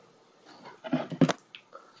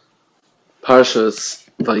Parshas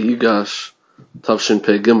Vayigash Tavshin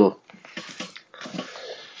Pei Gimel.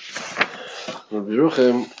 Rabbi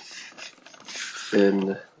Yeruchim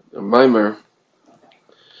in Maimer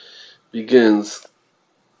begins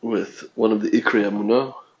with one of the Ikrei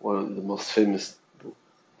Emunah, one of the most famous,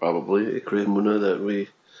 probably, Ikrei Emunah that we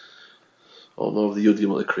all know of, the Yud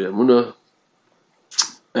Gimel Ikrei Emunah,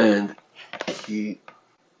 and he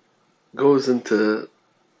goes into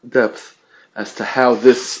depth as to how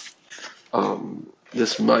this Iker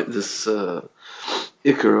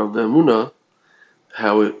of the Emunah,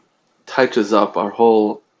 how it touches up our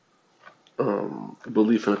whole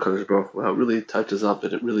belief in HaKadosh Baruch Hu, how it really touches up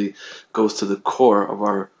and it really goes to the core of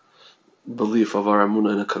our belief of our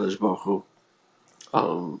Emunah in HaKadosh Baruch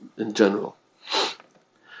Hu in general.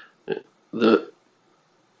 The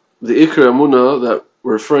Iker Emunah that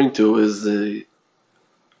we're referring to is the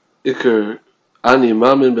Iker Ani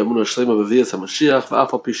Mamin Be'emunah Shlema B'Viyas HaMashiach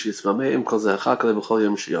V'af Al Pi Sheyitzvameh Im Kol Zeh Achakale B'chol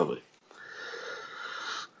Yom Sheyaveh.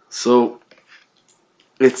 So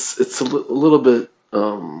it's a little bit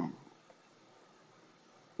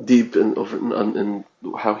deep in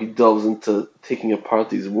how he delves into taking apart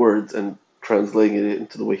these words and translating it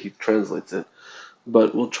into the way he translates it,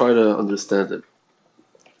 but we'll try to understand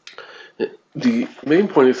it. The main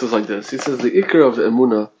point he says like this. He says the Iker of the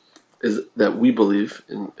Emunah is that we believe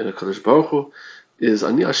in HaKadosh Baruch Hu is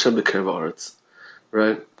Ani Hashem b'kerav haaretz,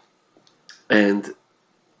 right? And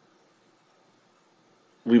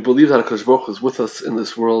we believe that HaKadosh Baruch Hu is with us in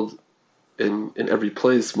this world, in every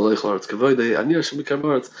place. Malech haaretz kavoidei Ani Hashem b'kerav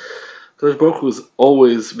haaretz. HaKadosh Baruch Hu is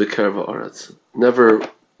always b'kerav haaretz. Never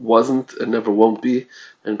wasn't and never won't be,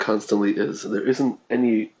 and constantly is. There isn't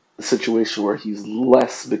any situation where he's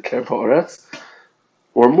less b'kerav haaretz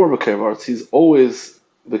or more b'kerav haaretz. He's always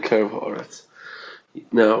b'kerav haaretz.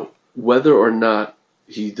 Now, whether or not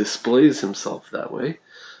he displays himself that way,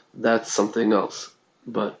 that's something else.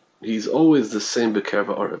 But he's always the same b'kerav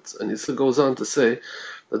haaretz, and he still goes on to say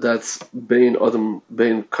that that's bein kodim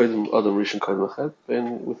adam rishon kodim achet,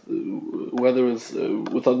 whether it's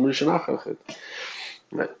with adam rishon achet.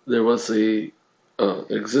 There was a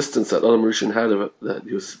existence that adam rishon had of it, that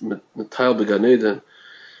he was natal b'gan eden.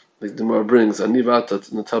 Like the Gemara brings, ani v'ata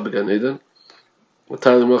natal b'gan eden.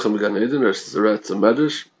 Natal l'machem b'gan eden. There's the Ratz and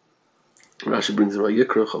Medrash. Rashi brings in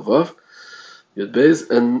Yikra Chavav Yud Beis,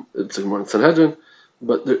 and it's a Gemara in Sanhedrin.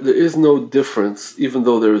 But there is no difference, even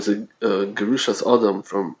though there is a Gerushas Adam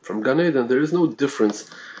from Gan Eden, there is no difference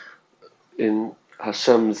in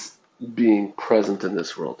Hashem's being present in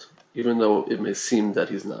this world, even though it may seem that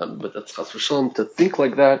he's not. But that's Chas v'Shalom. To think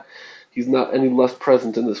like that, he's not any less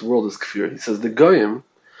present in this world is kfir. He says the Goyim,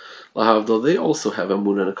 Lahavdol, they also have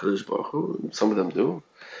Emunah in HaKadosh Baruch Hu. Some of them do,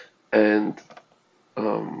 and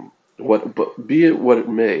but be it what it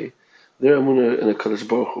may, their Emunah in HaKadosh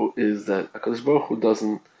Baruch Hu is that HaKadosh Baruch Hu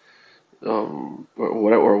doesn't, or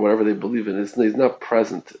whatever they believe in, he's not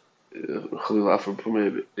present, in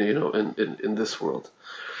this world.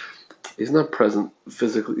 He's not present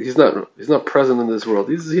physically. He's not present in this world.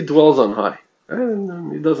 He dwells on high,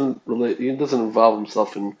 and he doesn't relate. He doesn't involve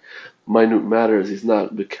himself in minute matters. He's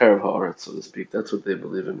not b'kerav haaretz, so to speak. That's what they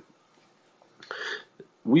believe in.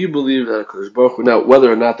 We believe that HaKadosh Baruch Hu, now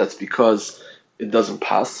whether or not that's because it doesn't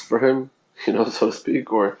pass for him, so to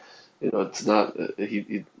speak, or it's not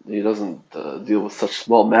he doesn't deal with such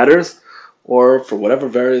small matters, or for whatever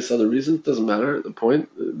various other reasons, doesn't matter. The point,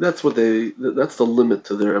 that's the limit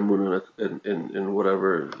to their emunah in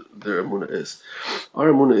whatever their emunah is.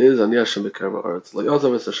 Our emunah is Ani Hashem b'kerav haaretz,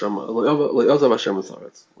 le'ozav Hashem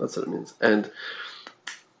haaretz. That's what it means. And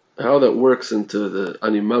how that works into the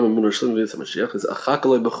Ani Mamin Emunah Shlema B'Viyas HaMashiach is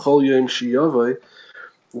Achakale B'chol Yom Sheyaveh,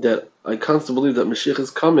 that I constantly believe that Mashiach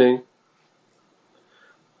is coming,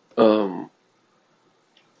 and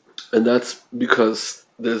that's because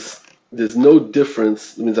there's no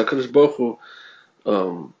difference. It means HaKadosh Baruch Hu,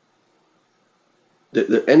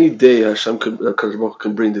 any day HaKadosh Baruch Hu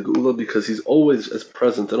can bring the Geula, because he's always as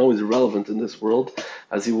present and always relevant in this world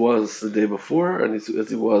as he was the day before, and as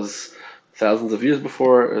he was thousands of years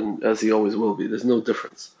before, and as he always will be. There's no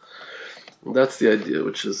difference. And that's the idea,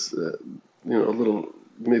 which is a little,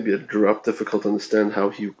 maybe a drop, difficult to understand how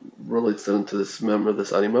he relates that into this member,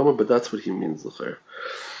 this animama, but that's what he means.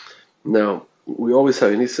 Now, we always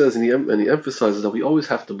have, and he says, and he emphasizes that we always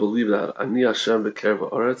have to believe that Ani Hashem b'kerav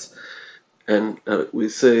haaretz, and we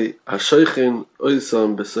say Hashoichin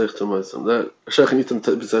oisam b'seichtum oisam, that Hashoichin itam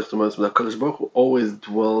b'seichtum oisam, that HaKadosh Baruch Hu always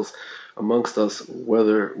dwells amongst us,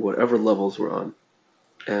 whatever levels we're on.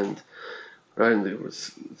 And right, and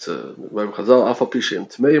it's a Chazal, Af Al Pi She'em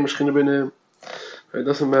Tmeim Shechina B'neihem. It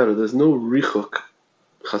doesn't matter. There's no richuk,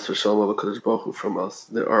 chas v'shalom, of HaKadosh Baruch Hu from us.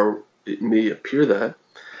 There are it may appear that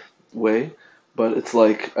way, but it's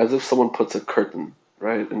like as if someone puts a curtain,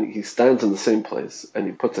 right? And he stands in the same place and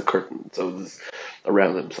he puts a curtain, so this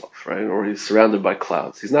around himself, right? Or he's surrounded by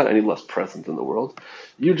clouds. He's not any less present in the world.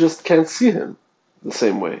 You just can't see him the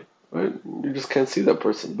same way, right? You just can't see that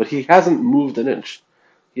person. But he hasn't moved an inch.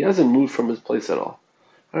 He hasn't moved from his place at all.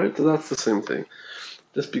 All right, so that's the same thing.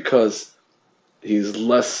 Just because he's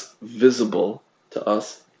less visible to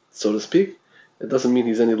us, so to speak, it doesn't mean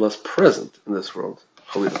he's any less present in this world.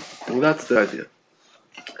 And that's the idea.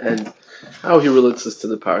 And how he relates this to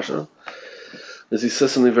the parasha is he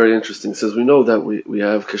says something very interesting. He says, we know that we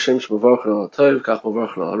have Kashem Shemavarchen al Tov, Kach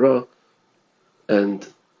Mavarchen al Ra, and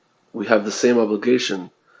we have the same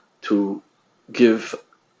obligation to give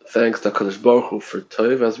thanks to HaKadosh Baruch Hu for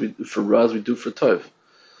Tov as we do for Tov,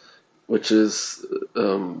 which is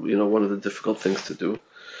one of the difficult things to do.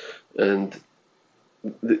 And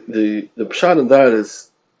the pshat in that is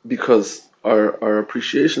because our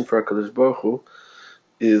appreciation for HaKadosh Baruch Hu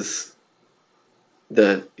is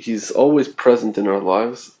that He's always present in our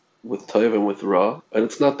lives with Tov and with Ra, and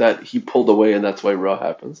it's not that He pulled away and that's why Ra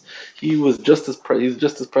happens. He's just as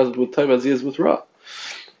present with Tov as He is with Ra,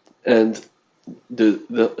 and the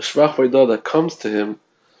Shvach Vayda that comes to Him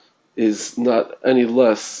is not any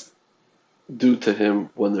less due to Him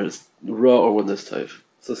when there's Ra or when there's Tov.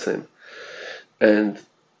 It's the same. And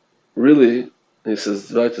really, he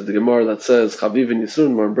says, right to the Gemara that says, Chaviv and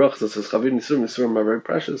Yisurim are brachas, that says, Chaviv and Yisurim are very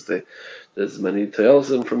precious. There's many tales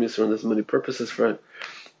from Yisurim, there's many purposes for it.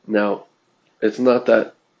 Now, it's not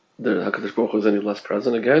that the HaKadosh Baruch Hu is any less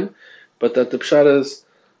present again, but that the pshat is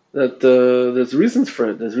that there's reasons for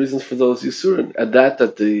it. There's reasons for those Yisurim. And that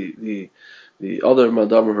the other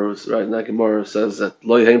Madamahers, right, in that Gemara says that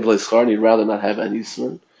Lo Yehem V'Lo Yischar, you'd rather not have any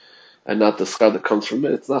Yisurim, and not the schar that comes from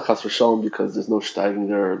it. It's not chas v'shalom because there's no steiging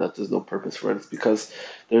there, or that there's no purpose for it. It's because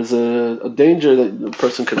there's a danger that the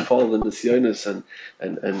person can fall in the nisyonis and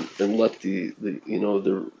let the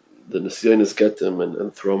nisyonis get them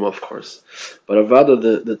and throw them off course. But avada,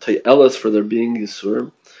 the tayelis for there being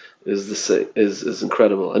yisurim is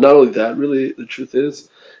incredible. And not only that, really the truth is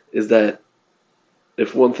that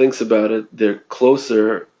if one thinks about it, they're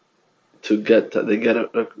closer to they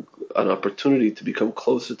get an opportunity to become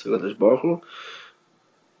closer to Kadosh Baruch Hu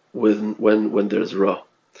when there's Ra.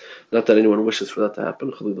 Not that anyone wishes for that to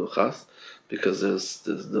happen, because those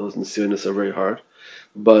nisyonis are very hard.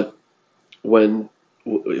 But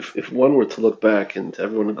if one were to look back, and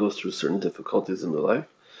everyone goes through certain difficulties in their life,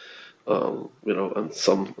 on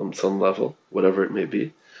some level, whatever it may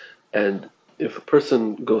be, and if a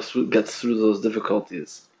person gets through those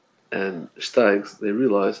difficulties and steigs, they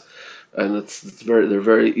realize. And they'll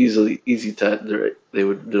very easily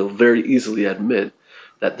admit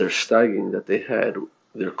that their steiging that they had,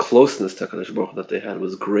 their closeness to HaKadosh Baruch Hu that they had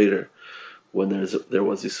was greater when there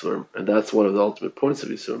was Yisurim, and that's one of the ultimate points of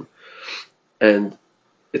Yisurim. And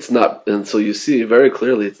it's not, and so you see very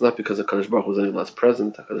clearly, it's not because HaKadosh Baruch Hu was any less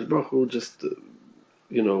present. HaKadosh Baruch Hu just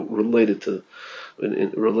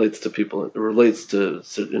relates to people, it relates to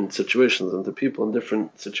in situations and to people in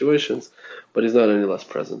different situations, but he's not any less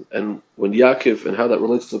present. And when Yaakov, and how that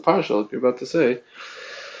relates to the parasha, like you're about to say,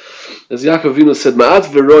 as Yakov Avinu said, "Ma'at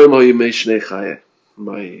v'roim ha'yimei shnei chayei."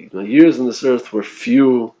 My years on this earth were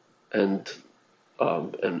few and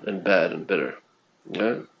bad and bitter.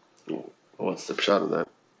 Yeah? What's the pshat of that?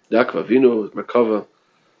 Yakov Avinu is Merkava.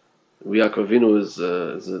 Yakov Avinu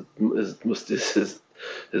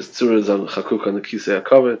his tzura is on chakuk on the kisei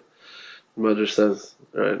hakavod. The Medrash says,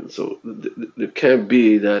 right. So there can't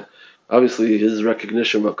be that. Obviously, his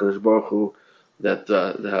recognition of Kadosh Baruch Hu that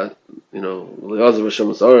Le'azav Hashem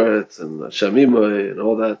Haaretz and Hashem Imai and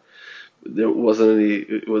all that. There wasn't any.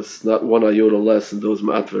 It was not one iota less in those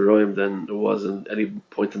ma'at v'roim than there was in any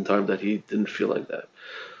point in time that he didn't feel like that.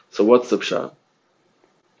 So what's the pshat?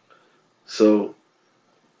 So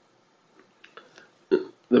the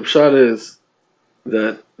pshat is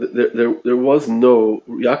that there was no,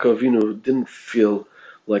 Yaakov Avinu didn't feel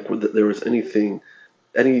like there was anything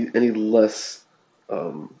any less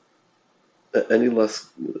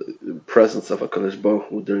presence of HaKadosh Baruch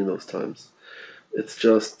Hu during those times. It's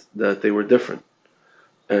just that they were different,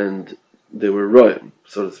 and they were ורעים,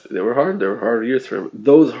 so to speak. They were hard years for him.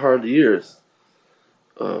 Those hard years,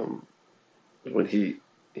 when he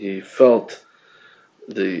felt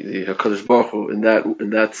the HaKadosh Baruch Hu in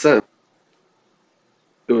that sense,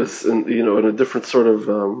 it was in a different sort of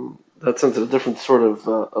that sense, in a different sort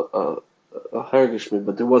of hargishment,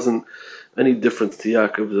 but there wasn't any difference to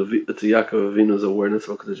Yaakov Avinu's awareness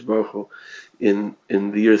of HaKadosh Baruch Hu in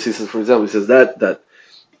the years. He says, for example, he says that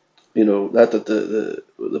that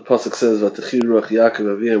the pasuk says that the Chiruach Yakov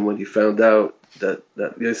Avinu, when he found out that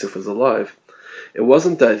Yosef was alive, it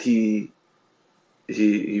wasn't that he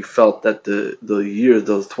felt that the years,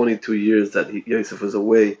 those 22 years that Yosef was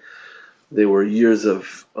away, they were years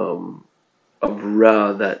of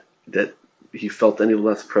ra, that he felt any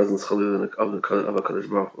less presence of HaKadosh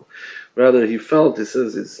Baruch Hu. Rather, he felt, he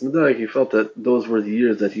says, he felt that those were the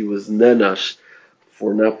years that he was nenash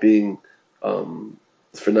for not being Isaac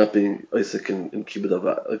in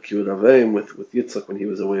Kibbutz Avim with Yitzchak when he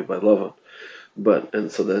was away by Lavan.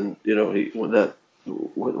 And so then,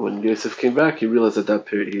 when Yosef came back, he realized that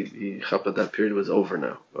period, he thought that period was over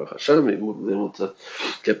now. Hashem, he was able to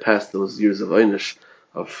get past those years of einish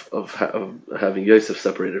of having Yosef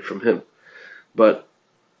separated from him. But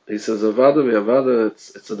he says, Avada,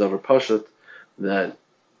 it's a davar pashat that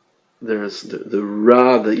there's the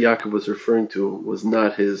ra that Yaakov was referring to was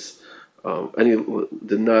not his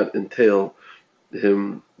did not entail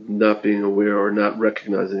him not being aware or not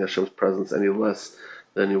recognizing Hashem's presence any less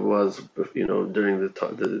than he was, during the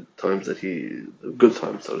times the good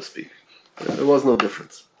times, so to speak. There was no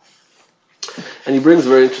difference. And he brings a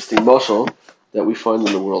very interesting mashal that we find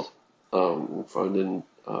in the world. We find in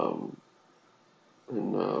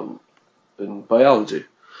biology.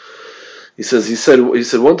 He said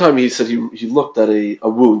one time he looked at a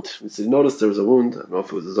wound. He said he noticed there was a wound. I don't know if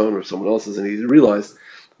it was his own or someone else's, and he realized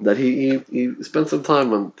that he spent some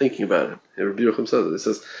time on thinking about it. And Rabbi Yochanan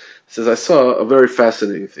says it. He says I saw a very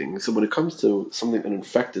fascinating thing. He said when it comes to something, an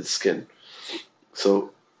infected skin,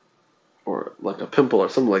 or like a pimple or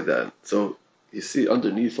something like that. So you see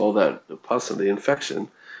underneath all that pus and the infection,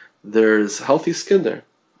 there's healthy skin there,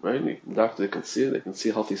 right? The doctor can see it. They can see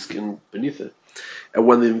healthy skin beneath it. And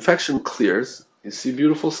when the infection clears, you see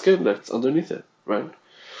beautiful skin that's underneath it, right?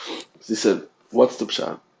 He said, what's the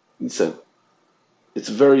pshat? He said, it's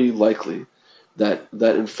very likely that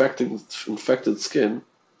infected skin,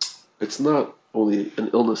 it's not only an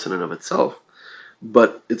illness in and of itself,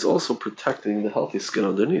 but it's also protecting the healthy skin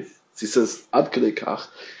underneath. So he says, ad kedei kach,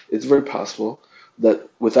 it's very possible that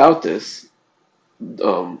without this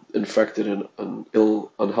infected and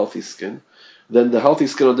unhealthy skin, then the healthy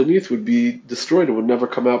skin underneath would be destroyed and would never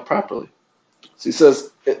come out properly. So he says,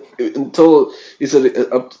 up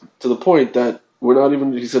to the point that we're not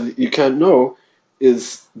even, he said, you can't know,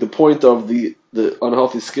 is the point of the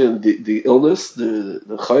unhealthy skin, the illness, the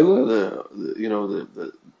chayla,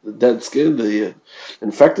 the dead skin, the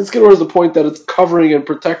infected skin, or is the point that it's covering and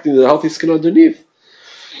protecting the healthy skin underneath?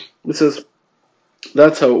 He says,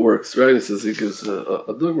 that's how it works, right? He says, he gives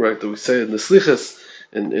a dug, right, that we say in the slichas,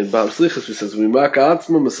 in Baal Slichas, he says, from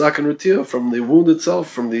the wound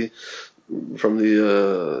itself, from the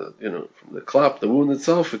clap, the wound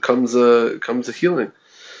itself, it comes a healing.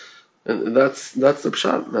 And that's the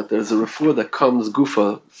pshat, that there's a refuah that comes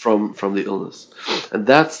gufa from the illness. And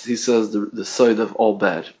that's, he says, the side of all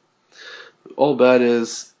bad. All bad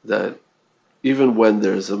is that even when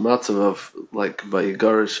there's a matzav of, like,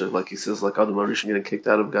 vayigarish, like he says, like Adam HaRishon getting kicked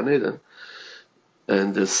out of Gan Eden,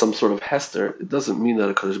 and there's some sort of hester, it doesn't mean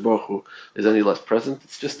that HaKadosh Baruch Hu is any less present.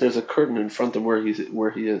 It's just there's a curtain in front of where he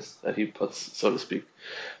is, that he puts, so to speak.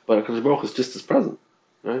 But HaKadosh Baruch Hu is just as present,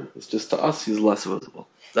 right? It's just to us he's less visible.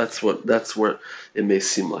 That's where it may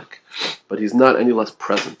seem like, but he's not any less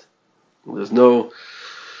present. There's no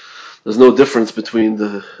difference between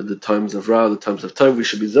the times of Ra, the times of Tov. We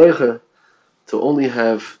should be zeicher to only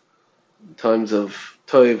have times of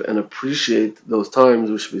Tov and appreciate those times.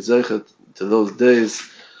 We should be zeicher to those days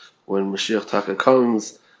when Mashiach Taka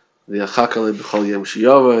comes, the Achakale B'chol Yom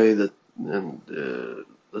Shiyavai,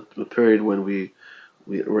 the period when we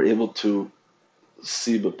were able to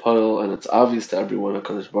see B'Pal, and it's obvious to everyone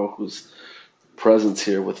HaKadosh Baruch Hu's presence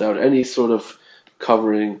here, without any sort of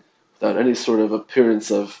covering, without any sort of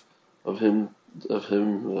appearance of him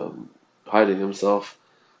hiding himself.